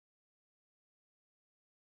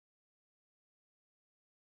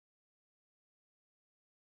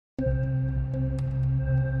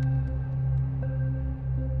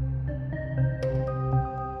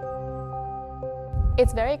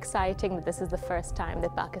It's very exciting that this is the first time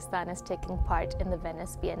that Pakistan is taking part in the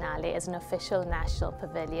Venice Biennale as an official national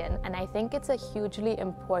pavilion, and I think it's a hugely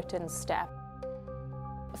important step.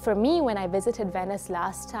 For me, when I visited Venice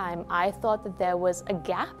last time, I thought that there was a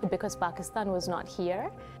gap because Pakistan was not here.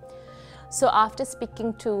 So after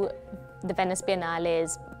speaking to the Venice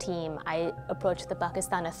Biennale's team, I approached the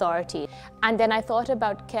Pakistan Authority, and then I thought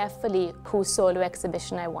about carefully whose solo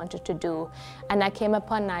exhibition I wanted to do, and I came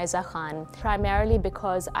upon Naiza Khan, primarily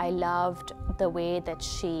because I loved the way that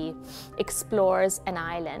she explores an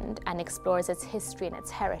island and explores its history and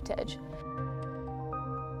its heritage.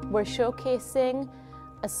 We're showcasing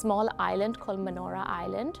a small island called Manora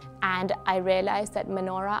Island, and I realized that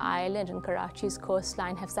Manora Island and Karachi's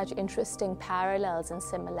coastline have such interesting parallels and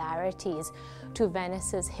similarities to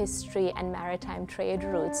Venice's history and maritime trade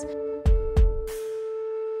routes.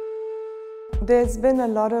 There's been a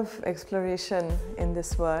lot of exploration in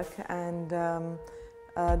this work, and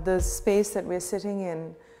the space that we're sitting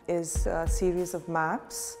in is a series of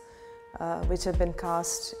maps which have been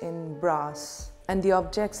cast in brass, and the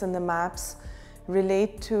objects and the maps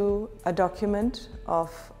relate to a document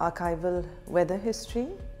of archival weather history,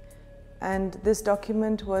 and this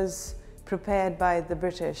document was prepared by the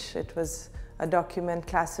British. It was a document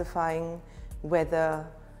classifying weather,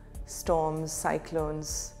 storms,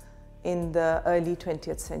 cyclones in the early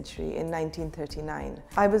 20th century, in 1939.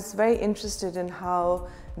 I was very interested in how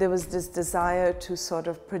there was this desire to sort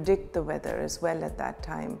of predict the weather as well at that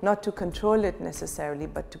time. Not to control it necessarily,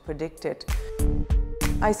 but to predict it.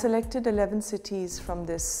 I selected 11 cities from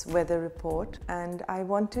this weather report, and I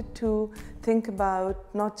wanted to think about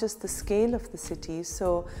not just the scale of the cities,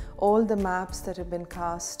 so all the maps that have been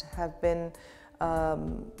cast have been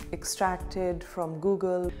extracted from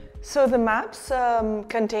Google. So the maps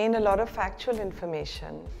contain a lot of factual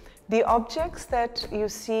information. The objects that you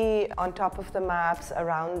see on top of the maps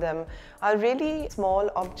around them are really small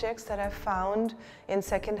objects that I've found in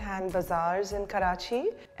second-hand bazaars in Karachi,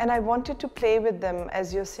 and I wanted to play with them,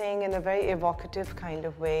 as you're saying, in a very evocative kind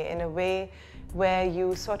of way, in a way where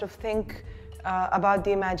you sort of think about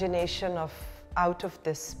the imagination of out of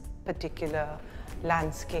this particular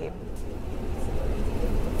landscape.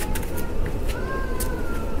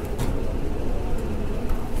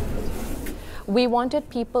 We wanted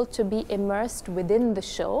people to be immersed within the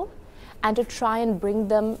show and to try and bring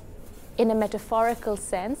them, in a metaphorical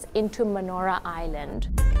sense, into Manora Island.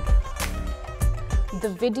 The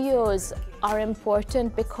videos are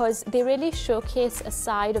important because they really showcase a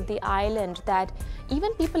side of the island that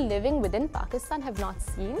even people living within Pakistan have not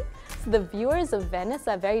seen. So the viewers of Venice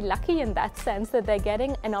are very lucky in that sense that they're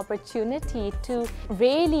getting an opportunity to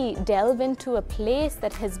really delve into a place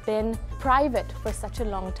that has been private for such a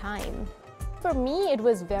long time. For me, it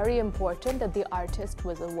was very important that the artist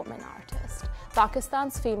was a woman artist.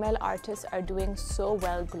 Pakistan's female artists are doing so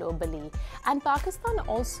well globally. And Pakistan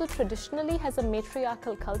also traditionally has a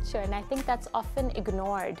matriarchal culture, and I think that's often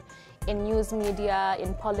ignored in news media,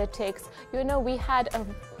 in politics. You know, we had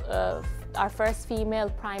our first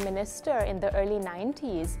female prime minister in the early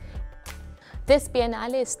 90s. This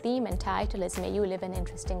Biennale's theme and title is May You Live in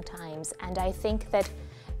Interesting Times, and I think that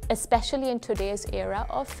especially in today's era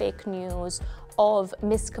of fake news, of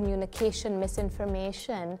miscommunication,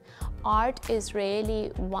 misinformation, art is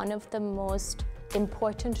really one of the most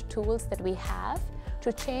important tools that we have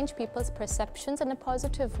to change people's perceptions in a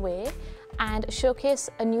positive way and showcase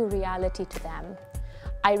a new reality to them.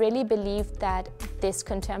 I really believe that this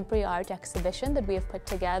contemporary art exhibition that we have put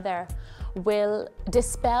together will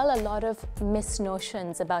dispel a lot of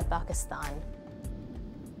misnotions about Pakistan.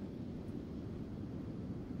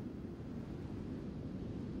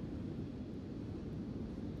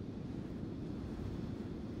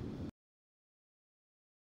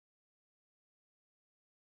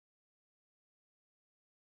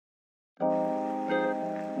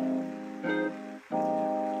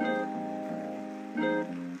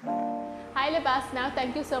 Hi Libas, now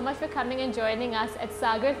thank you so much for coming and joining us at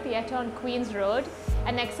Sagar Theatre on Queen's Road,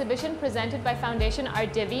 an exhibition presented by Foundation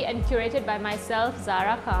Art Divvy and curated by myself,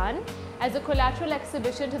 Zara Khan, as a collateral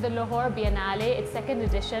exhibition to the Lahore Biennale, its second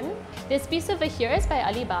edition. This piece over here is by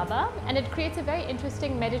Ali Baba, and it creates a very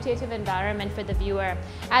interesting meditative environment for the viewer.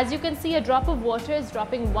 As you can see, a drop of water is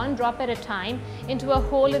dropping one drop at a time into a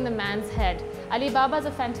hole in the man's head. Ali Baba is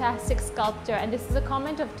a fantastic sculptor, and this is a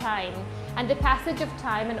comment of time and the passage of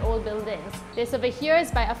time in old buildings. This over here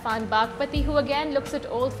is by Afan Bagpati, who again looks at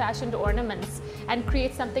old-fashioned ornaments and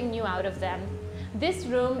creates something new out of them. This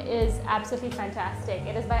room is absolutely fantastic.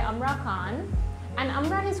 It is by Amra Khan, and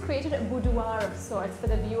Amra has created a boudoir of sorts for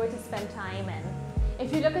the viewer to spend time in.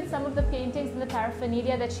 If you look at some of the paintings and the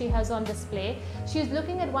paraphernalia that she has on display, she's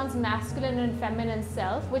looking at one's masculine and feminine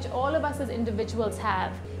self, which all of us as individuals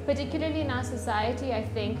have. Particularly in our society, I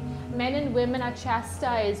think, men and women are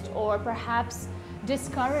chastised or perhaps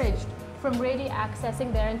discouraged from really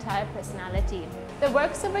accessing their entire personality. The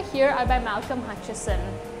works over here are by Malcolm Hutchison.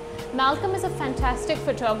 Malcolm is a fantastic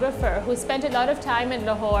photographer who spent a lot of time in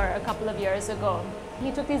Lahore a couple of years ago.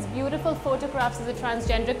 He took these beautiful photographs of the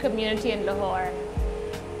transgender community in Lahore.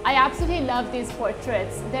 I absolutely love these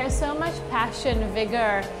portraits. There's so much passion,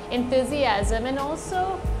 vigor, enthusiasm, and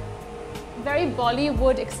also very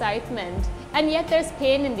Bollywood excitement. And yet there's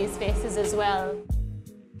pain in these faces as well.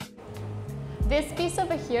 This piece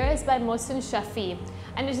over here is by Mohsin Shafi,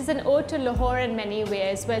 and it is an ode to Lahore in many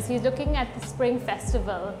ways, whereas he's looking at the Spring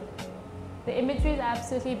Festival. The imagery is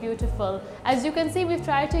absolutely beautiful. As you can see, we've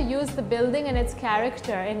tried to use the building and its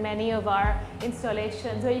character in many of our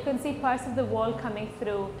installations, where you can see parts of the wall coming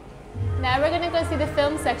through. Now we're going to go see the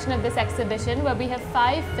film section of this exhibition, where we have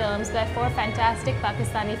 5 films by 4 fantastic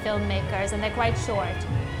Pakistani filmmakers, and they're quite short.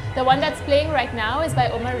 The one that's playing right now is by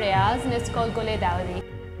Umar Riaz, and it's called Gule Dawdi.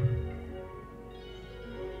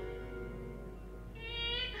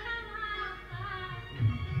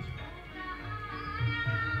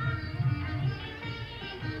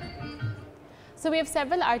 So we have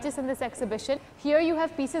several artists in this exhibition. Here you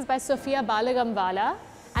have pieces by Sophia Balagamwala,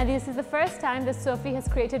 and this is the first time that Sophie has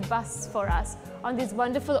created busts for us on these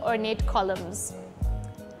wonderful ornate columns.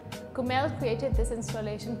 Kumail created this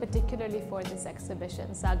installation particularly for this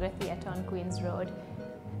exhibition, Sagar Theatre on Queen's Road.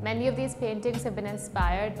 Many of these paintings have been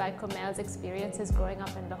inspired by Kumail's experiences growing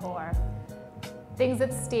up in Lahore. Things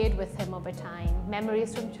that stayed with him over time,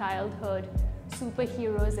 memories from childhood,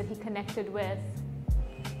 superheroes that he connected with.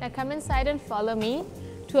 Now come inside and follow me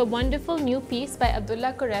to a wonderful new piece by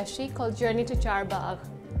Abdullah Qureshi called Journey to Charbagh.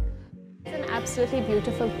 It's an absolutely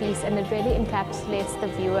beautiful piece, and it really encapsulates the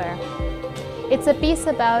viewer. It's a piece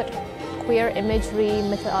about queer imagery,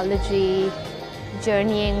 mythology,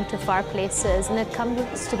 journeying to far places, and it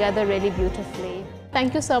comes together really beautifully.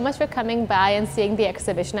 Thank you so much for coming by and seeing the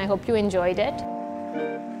exhibition. I hope you enjoyed it.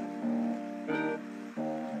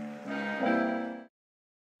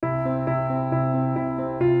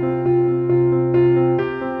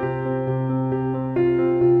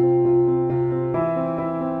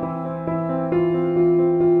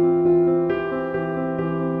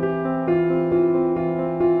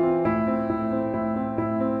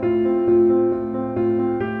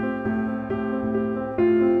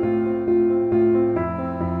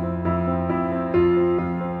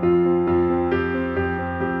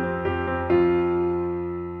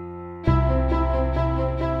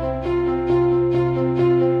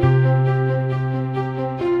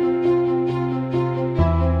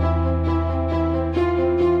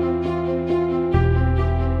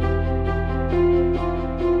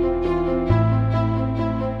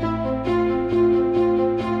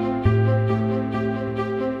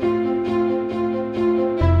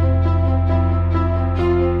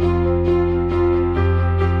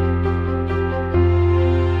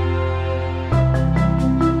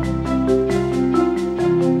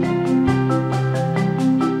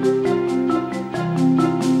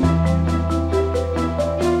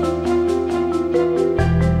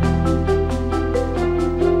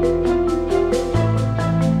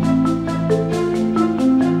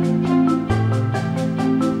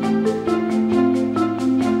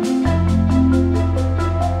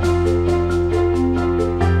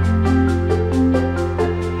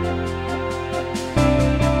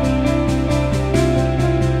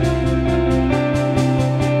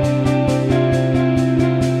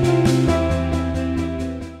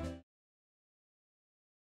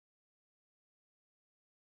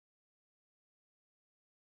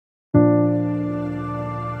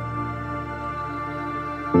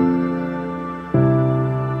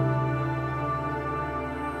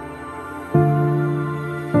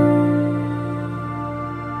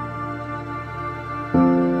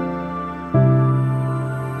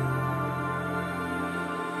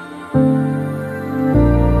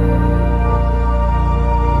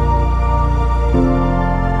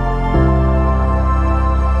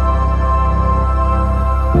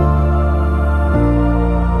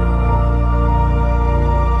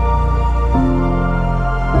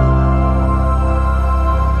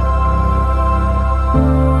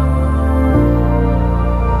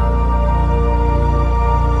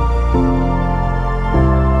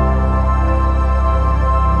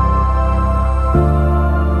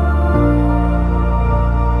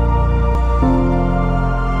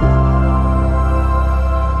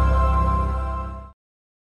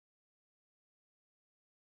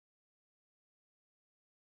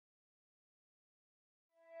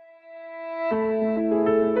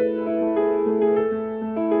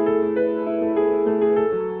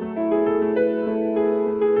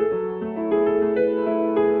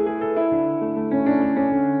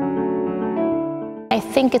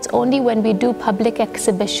 think it's only when we do public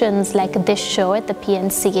exhibitions like this show at the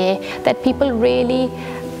PNCA that people really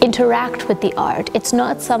interact with the art. It's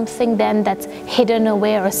not something then that's hidden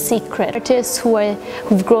away or secret. Artists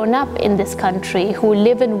who've grown up in this country, who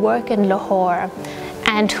live and work in Lahore,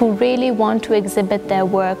 and who really want to exhibit their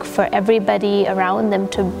work for everybody around them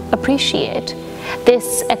to appreciate.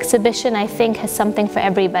 This exhibition, I think, has something for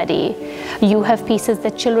everybody. You have pieces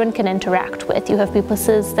that children can interact with. You have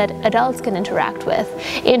pieces that adults can interact with.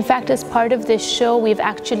 In fact, as part of this show, we've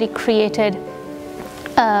actually created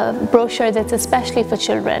a brochure that's especially for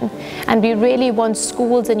children, and we really want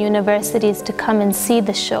schools and universities to come and see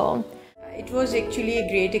the show. It was actually a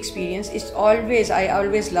great experience. I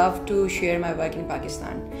always love to share my work in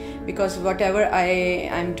Pakistan, because whatever I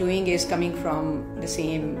am doing is coming from the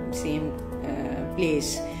same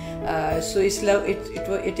place. So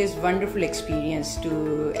it is wonderful experience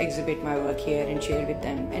to exhibit my work here and share with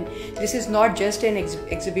them. And this is not just an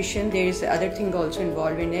exhibition, there is other thing also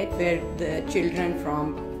involved in it, where the children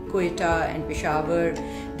from Quetta and Peshawar,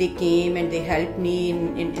 they came and they helped me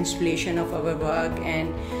in installation of our work,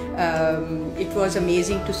 and it was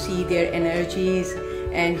amazing to see their energies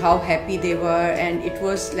and how happy they were. And it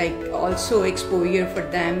was like also exposure for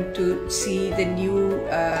them to see the new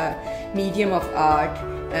medium of art,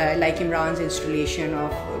 like Imran's installation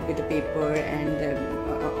with the paper and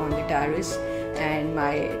on the terrace, and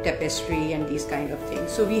my tapestry and these kind of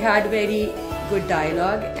things. So we had very good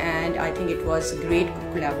dialogue, and I think it was great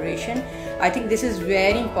collaboration. I think this is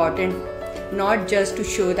very important, not just to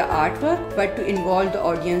show the artwork, but to involve the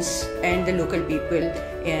audience and the local people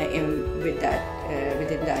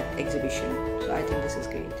within that exhibition. So I think this is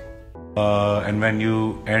great. And when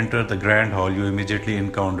you enter the Grand Hall, you immediately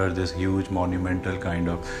encounter this huge monumental kind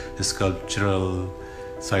of sculptural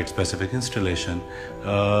site-specific installation,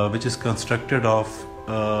 which is constructed of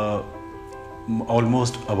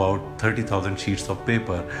almost about 30,000 sheets of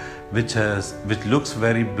paper, which looks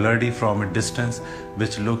very bloody from a distance,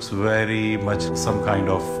 which looks very much some kind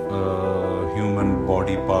of human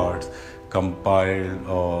body parts compiled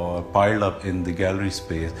or piled up in the gallery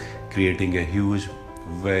space, creating a huge,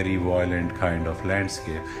 very violent kind of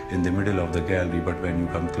landscape in the middle of the gallery. But when you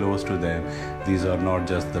come close to them, these are not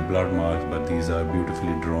just the blood marks, but these are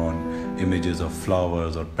beautifully drawn images of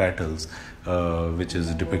flowers or petals, which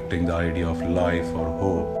is depicting the idea of life or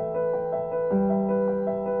hope.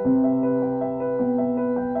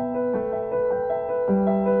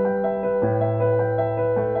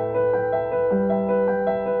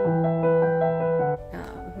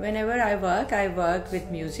 Whenever I work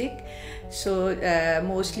with music. So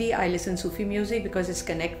mostly I listen Sufi music because it's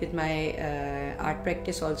connect with my art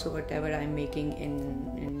practice also, whatever I'm making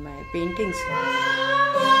in my paintings.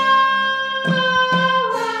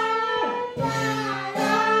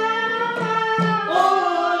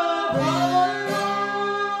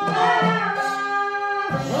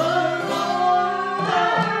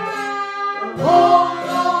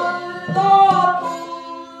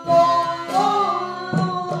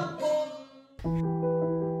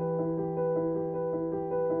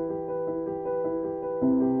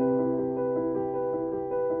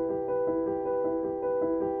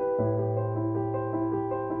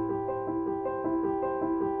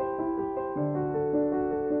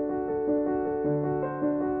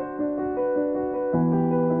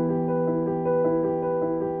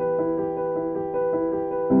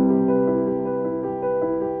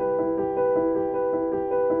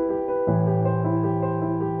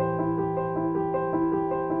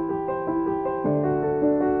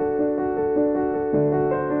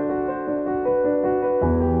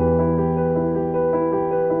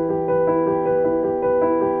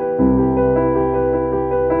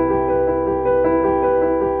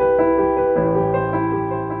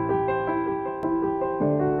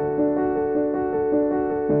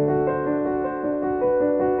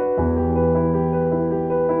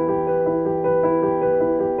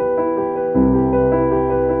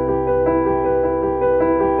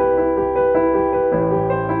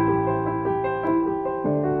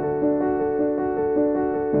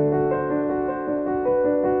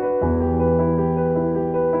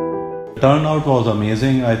 Turnout was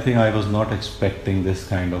amazing. I think I was not expecting this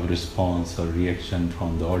kind of response or reaction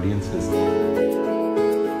from the audiences.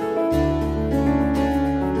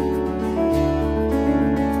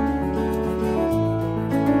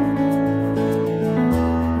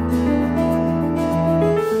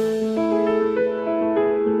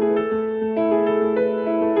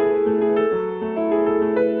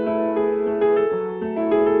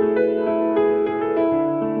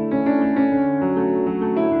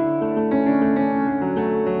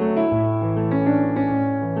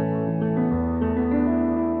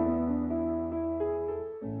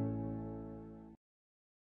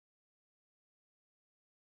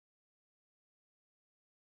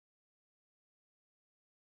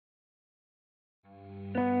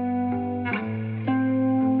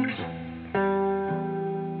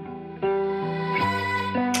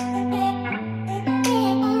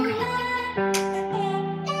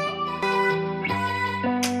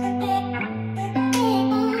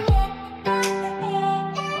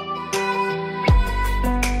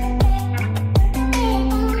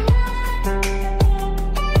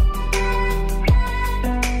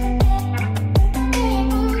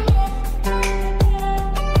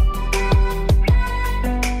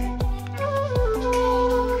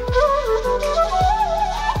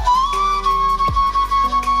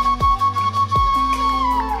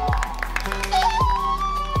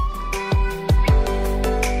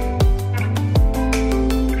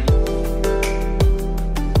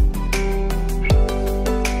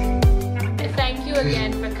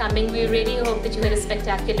 coming. We really hope that you had a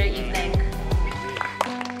spectacular evening.